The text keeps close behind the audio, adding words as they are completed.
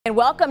And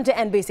welcome to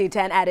NBC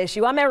 10 at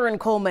Issue. I'm Erin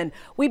Coleman.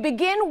 We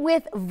begin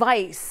with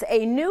Vice,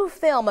 a new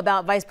film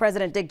about Vice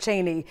President Dick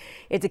Cheney.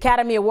 Its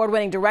Academy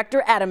Award-winning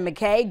director Adam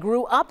McKay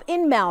grew up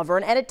in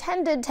Malvern and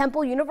attended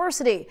Temple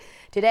University.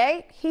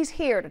 Today, he's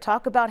here to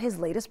talk about his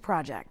latest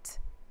project.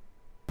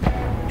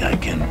 I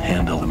can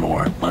handle the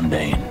more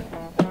mundane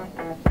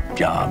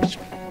jobs,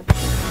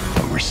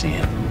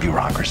 overseeing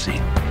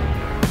bureaucracy,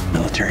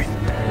 military,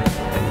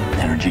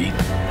 energy,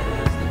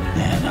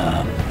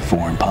 and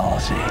foreign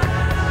policy.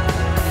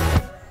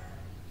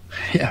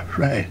 Yeah,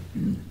 right.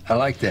 I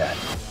like that.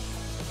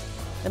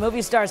 The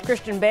movie stars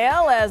Christian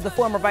Bale as the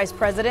former vice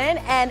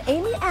president and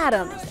Amy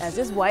Adams as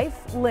his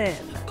wife, Lynn.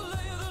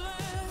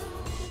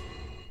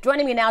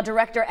 Joining me now,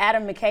 director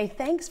Adam McKay.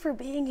 Thanks for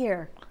being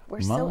here.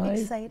 We're so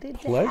excited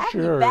to have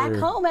you back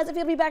home. How's it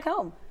feel to be back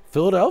home?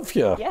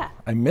 Philadelphia. Yeah.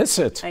 I miss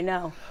it. I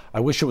know.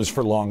 I wish it was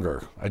for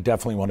longer. I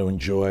definitely want to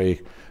enjoy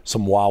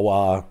some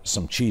Wawa,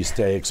 some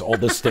cheesesteaks, all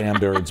the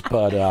standards,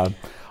 but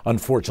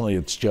unfortunately,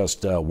 it's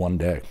just one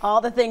day.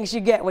 All the things you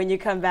get when you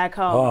come back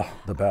home. Oh,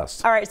 the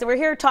best. All right, so we're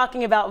here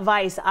talking about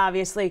Vice,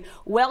 obviously.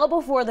 Well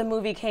before the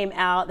movie came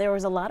out, there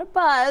was a lot of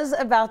buzz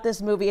about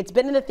this movie. It's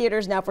been in the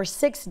theaters now for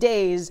 6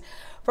 days.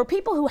 For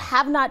people who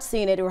have not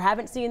seen it or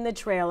haven't seen the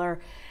trailer,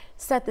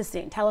 set the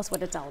scene. Tell us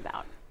what it's all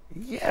about.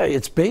 Yeah,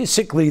 it's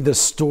basically the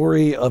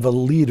story of a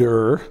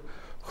leader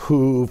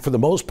who, for the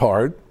most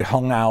part,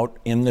 hung out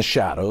in the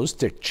shadows,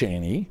 Dick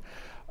Cheney.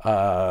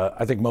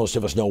 I think most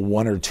of us know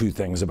one or two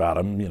things about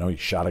him. You know, he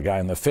shot a guy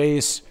in the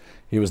face.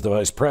 He was the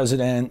vice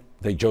president.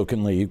 They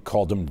jokingly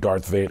called him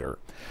Darth Vader.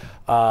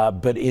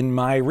 But in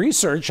my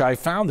research, I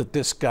found that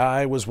this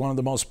guy was one of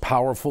the most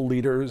powerful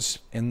leaders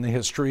in the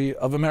history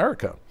of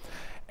America.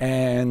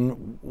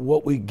 And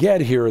what we get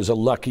here is a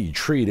lucky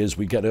treat is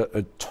we get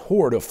a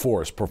tour de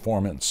force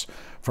performance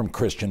from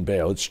Christian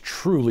Bale. It's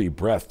truly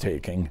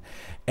breathtaking.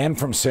 And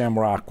from Sam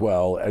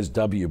Rockwell as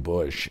W.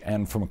 Bush,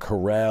 and from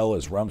Carell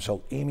as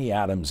Rumsfeld. Amy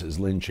Adams as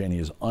Lynn Cheney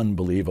is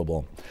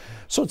unbelievable.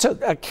 So it's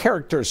a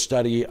character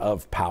study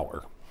of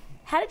power.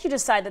 How did you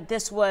decide that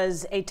this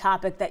was a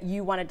topic that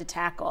you wanted to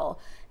tackle?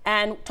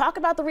 And talk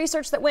about the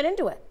research that went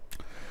into it.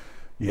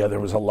 Yeah,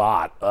 there was a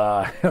lot.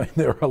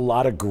 There are a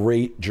lot of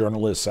great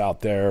journalists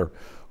out there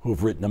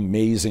who've written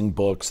amazing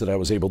books that I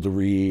was able to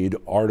read,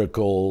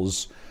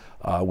 articles.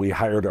 We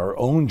hired our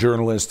own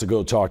journalists to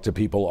go talk to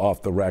people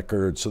off the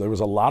record. So there was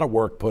a lot of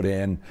work put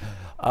in.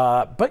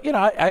 But, you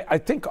know, I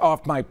think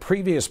off my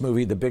previous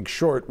movie, The Big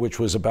Short, which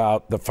was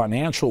about the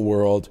financial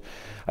world,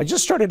 I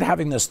just started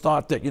having this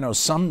thought that, you know,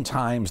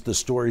 sometimes the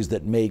stories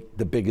that make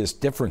the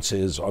biggest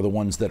differences are the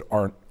ones that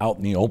aren't out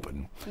in the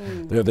open.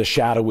 They're the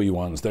shadowy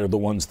ones. They're the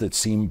ones that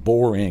seem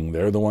boring.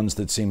 They're the ones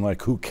that seem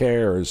like, who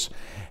cares?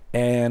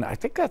 And I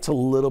think that's a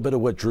little bit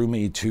of what drew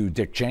me to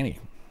Dick Cheney.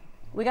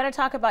 We got to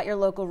talk about your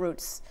local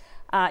roots.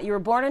 You were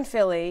born in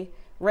Philly,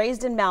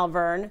 raised in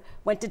Malvern,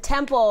 went to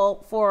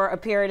Temple for a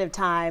period of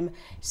time.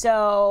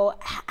 So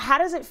how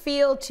does it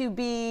feel to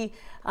be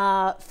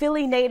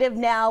Philly native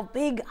now,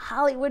 big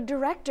Hollywood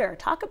director?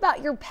 Talk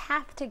about your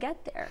path to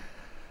get there.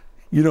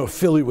 You know,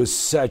 Philly was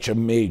such a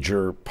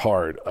major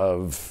part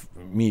of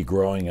me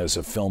growing as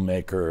a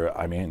filmmaker.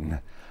 I mean,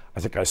 I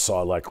think I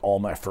saw like all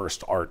my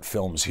first art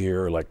films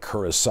here, like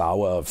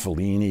Kurosawa,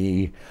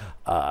 Fellini.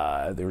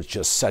 There was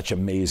just such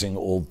amazing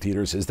old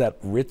theaters. Is that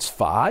Ritz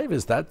 5?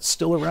 Is that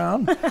still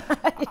around?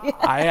 Yeah.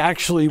 I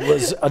actually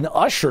was an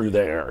usher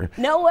there.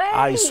 No way.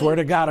 I swear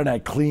to God, and I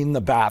cleaned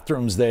the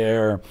bathrooms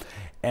there.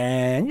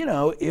 And, you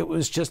know, it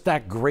was just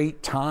that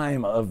great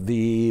time of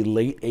the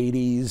late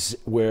 80s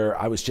where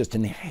I was just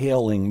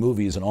inhaling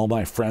movies, and all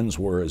my friends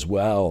were as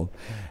well.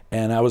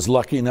 And I was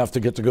lucky enough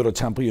to get to go to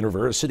Temple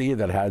University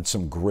that had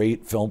some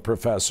great film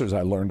professors.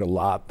 I learned a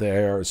lot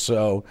there.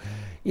 So,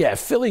 yeah,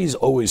 Philly's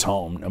always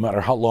home. No matter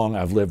how long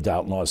I've lived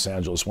out in Los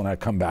Angeles, when I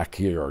come back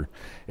here,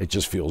 it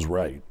just feels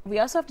right. We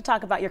also have to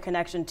talk about your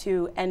connection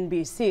to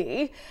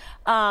NBC.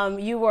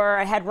 You were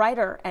a head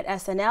writer at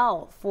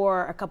SNL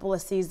for a couple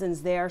of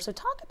seasons there. So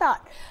talk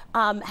about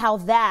how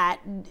that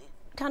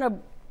kind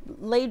of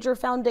laid your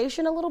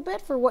foundation a little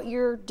bit for what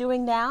you're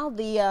doing now,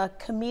 the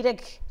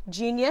comedic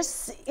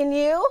genius in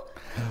you.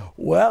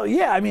 Well,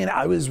 yeah, I mean,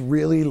 I was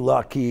really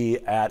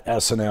lucky at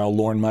SNL.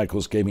 Lorne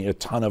Michaels gave me a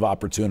ton of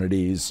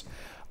opportunities.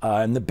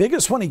 And the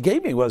biggest one he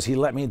gave me was he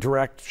let me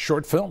direct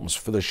short films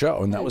for the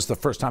show. And that was the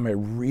first time I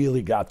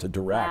really got to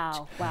direct.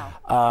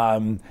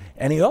 Wow.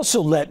 And he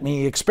also let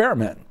me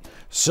experiment.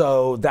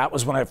 So that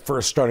was when I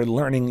first started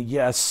learning,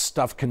 yes,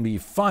 stuff can be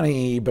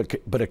funny,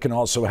 but it can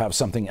also have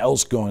something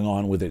else going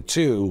on with it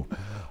too,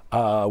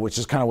 which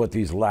is kind of what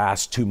these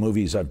last two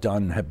movies I've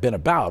done have been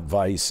about,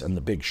 Vice and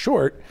The Big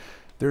Short.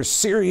 They're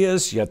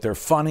serious, yet they're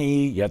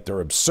funny, yet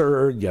they're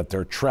absurd, yet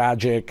they're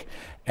tragic.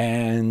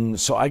 And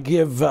so I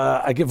give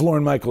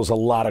Lorne Michaels a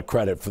lot of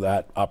credit for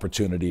that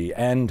opportunity.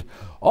 And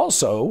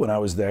also, when I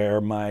was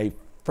there, my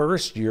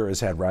first year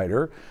as head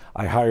writer,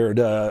 I hired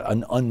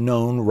an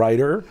unknown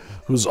writer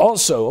who's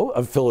also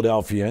a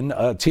Philadelphian,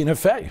 Tina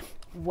Fey.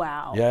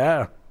 Wow.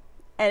 Yeah.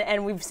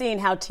 And we've seen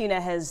how Tina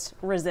has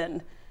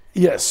risen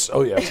Yes.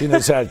 Oh, yeah.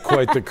 Tina's had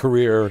quite the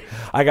career.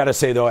 I got to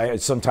say, though,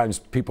 sometimes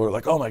people are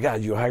like, oh, my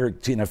God, you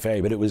hired Tina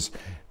Fey. But it was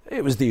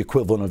the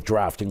equivalent of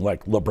drafting,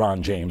 like,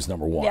 LeBron James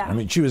 #1. Yeah. I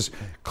mean, she was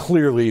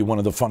clearly one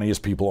of the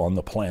funniest people on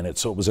the planet,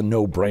 so it was a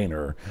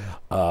no-brainer,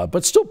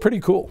 but still pretty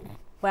cool.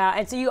 Wow,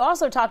 and so you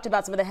also talked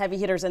about some of the heavy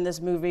hitters in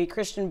this movie: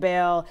 Christian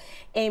Bale,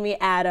 Amy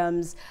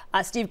Adams,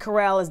 Steve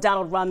Carell as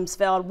Donald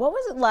Rumsfeld. What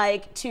was it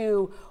like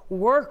to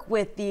work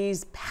with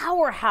these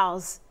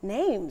powerhouse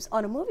names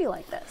on a movie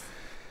like this?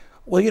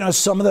 Well, you know,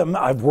 some of them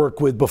I've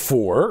worked with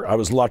before. I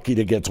was lucky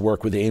to get to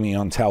work with Amy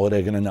on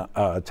Talladega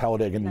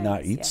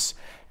Nights.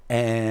 Yeah.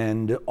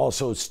 And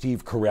also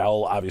Steve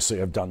Carell, obviously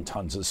I've done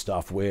tons of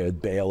stuff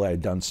with. Bale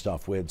I've done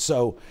stuff with.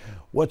 So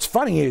what's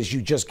funny is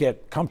you just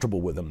get comfortable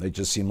with them. They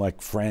just seem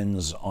like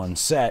friends on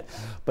set.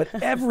 But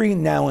every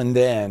now and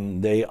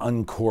then they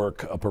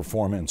uncork a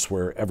performance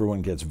where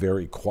everyone gets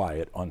very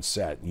quiet on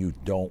set. You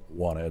don't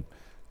want to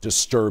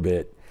disturb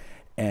it.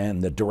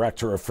 And the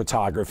director of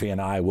photography and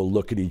I will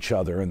look at each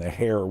other and the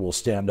hair will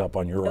stand up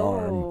on your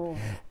arm.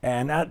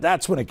 And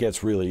that's when it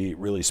gets really,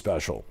 really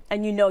special.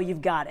 And you know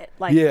you've got it.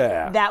 Like,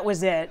 yeah. That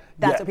was it.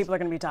 That's Yes. what people are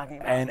going to be talking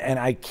about. And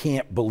I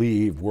can't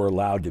believe we're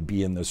allowed to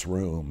be in this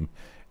room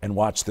and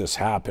watch this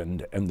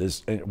happen, and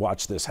this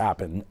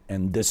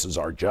is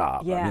our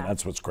job. Yeah. I mean,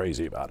 that's what's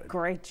crazy about it.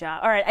 Great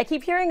job. All right, I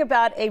keep hearing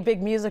about a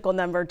big musical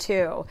number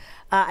too.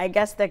 I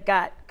guess that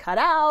got cut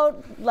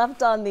out,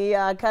 left on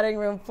the cutting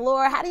room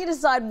floor. How do you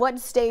decide what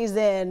stays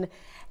in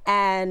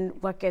and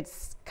what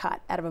gets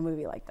cut out of a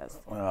movie like this?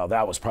 Well,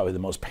 that was probably the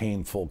most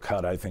painful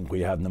cut I think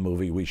we had in the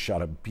movie. We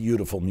shot a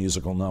beautiful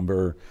musical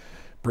number.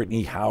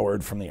 Brittany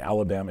Howard from the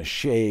Alabama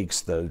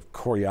Shakes, the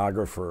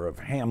choreographer of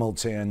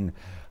Hamilton.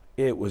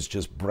 It was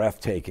just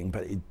breathtaking,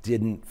 but it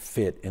didn't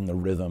fit in the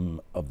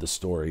rhythm of the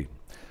story,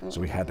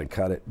 so we had to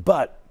cut it.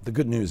 But the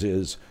good news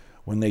is,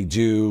 when they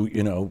do,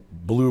 you know,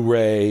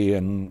 Blu-ray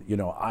and, you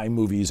know,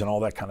 iMovies and all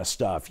that kind of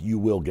stuff, you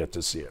will get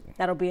to see it.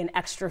 That'll be an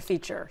extra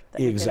feature.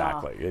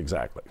 Exactly.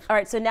 All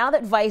right, so now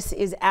that Vice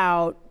is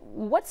out,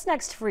 what's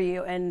next for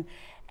you? And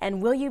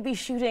will you be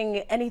shooting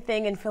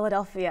anything in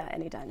Philadelphia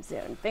anytime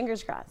soon?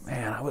 Fingers crossed.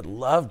 Man, I would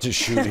love to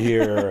shoot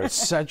here. It's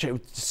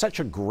such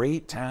a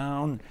great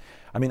town.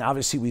 I mean,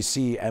 obviously we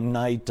see M.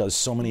 Night does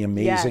so many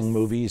amazing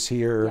movies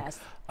here. Yes.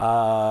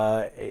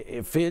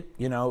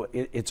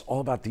 It's all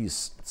about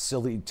these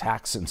silly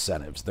tax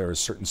incentives. There are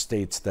certain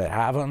states that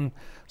have them,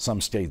 some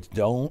states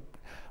don't.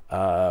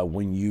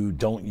 When you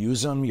don't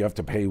use them, you have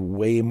to pay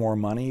way more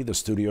money. The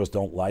studios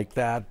don't like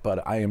that,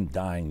 but I am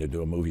dying to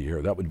do a movie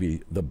here. That would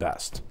be the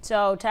best.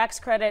 So tax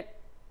credit,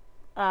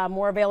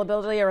 more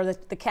availability, or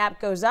the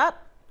cap goes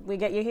up, we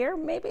get you here,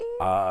 maybe?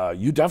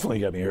 You definitely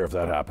get me here if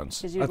that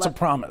happens. That's a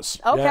promise.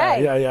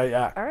 Okay.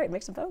 Yeah. All right,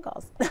 make some phone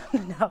calls.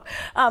 No.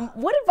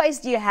 What advice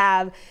do you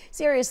have,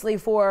 seriously,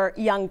 for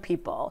young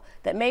people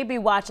that may be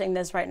watching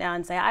this right now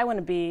and say, I want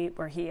to be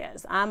where he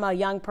is? I'm a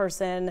young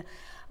person.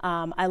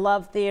 I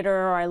love theater,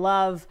 or I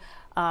love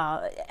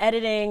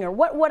editing, or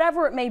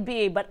whatever it may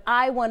be, but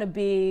I want to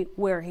be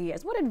where he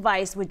is. What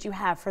advice would you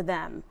have for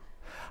them?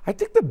 I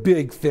think the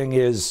big thing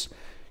is,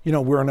 you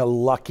know, we're in a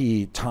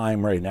lucky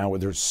time right now where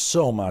there's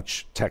so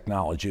much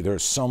technology.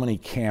 There's so many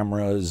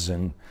cameras,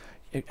 and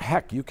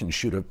heck, you can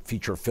shoot a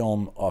feature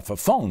film off a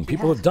phone.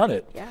 People have done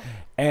it. Yeah.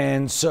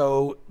 And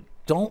so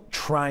don't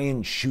try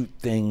and shoot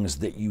things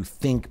that you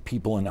think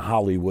people in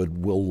Hollywood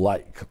will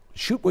like.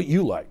 Shoot what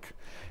you like.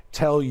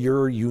 Tell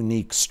your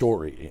unique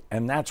story.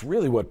 And that's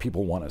really what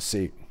people want to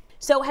see.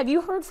 So have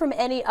you heard from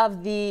any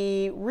of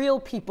the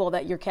real people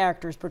that your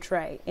characters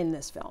portray in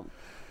this film?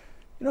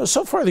 You know,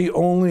 so far the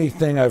only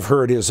thing I've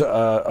heard is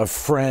a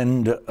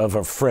friend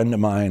of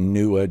mine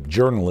knew a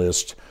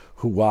journalist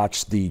who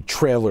watched the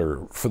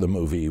trailer for the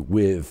movie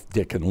with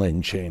Dick and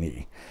Lynn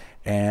Cheney.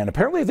 And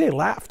apparently they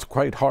laughed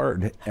quite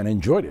hard and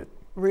enjoyed it.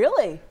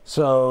 Really?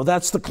 So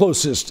that's the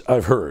closest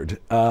I've heard.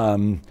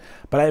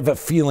 But I have a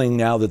feeling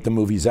now that the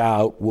movie's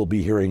out, we'll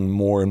be hearing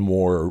more and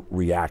more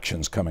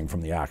reactions coming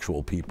from the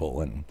actual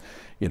people. And,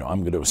 you know, I'm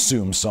going to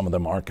assume some of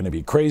them aren't going to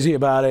be crazy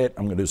about it.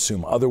 I'm going to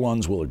assume other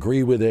ones will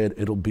agree with it.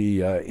 It'll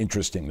be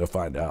interesting to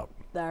find out.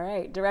 All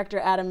right. Director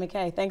Adam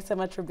McKay, thanks so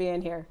much for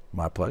being here.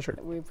 My pleasure.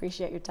 We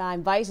appreciate your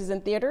time. Vice is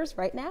in theaters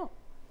right now.